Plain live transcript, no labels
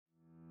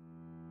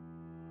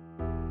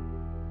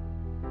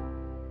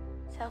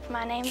myself.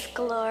 My name's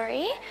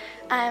Glori.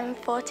 I'm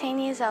 14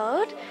 years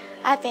old.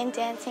 I've been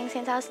dancing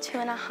since I was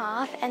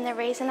 2.5, and the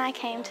reason I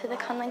came to the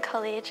Conlan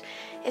College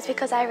is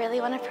because I really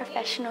want a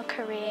professional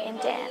career in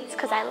dance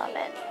because I love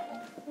it.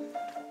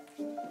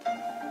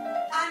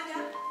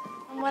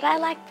 What I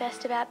like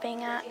best about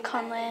being at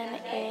Conlan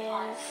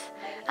is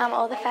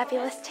all the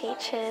fabulous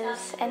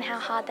teachers and how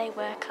hard they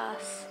work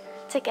us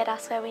to get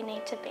us where we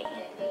need to be.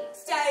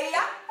 Stay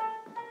up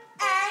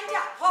and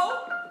up. Hold.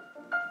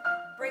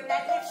 Bring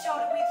that left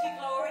shoulder with you,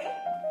 Glori.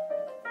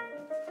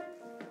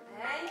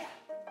 And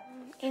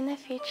in the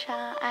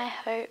future, I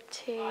hope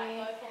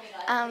to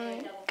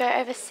go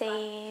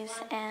overseas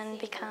and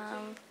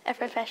become a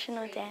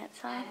professional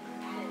dancer.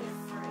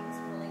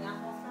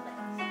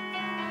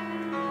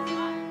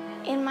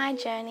 In my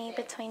journey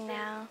between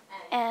now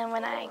and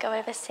when I go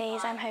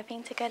overseas, I'm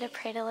hoping to go to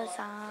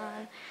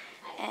Lausanne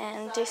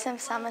and do some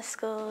summer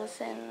schools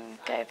and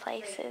go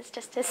places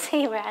just to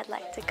see where I'd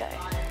like to go.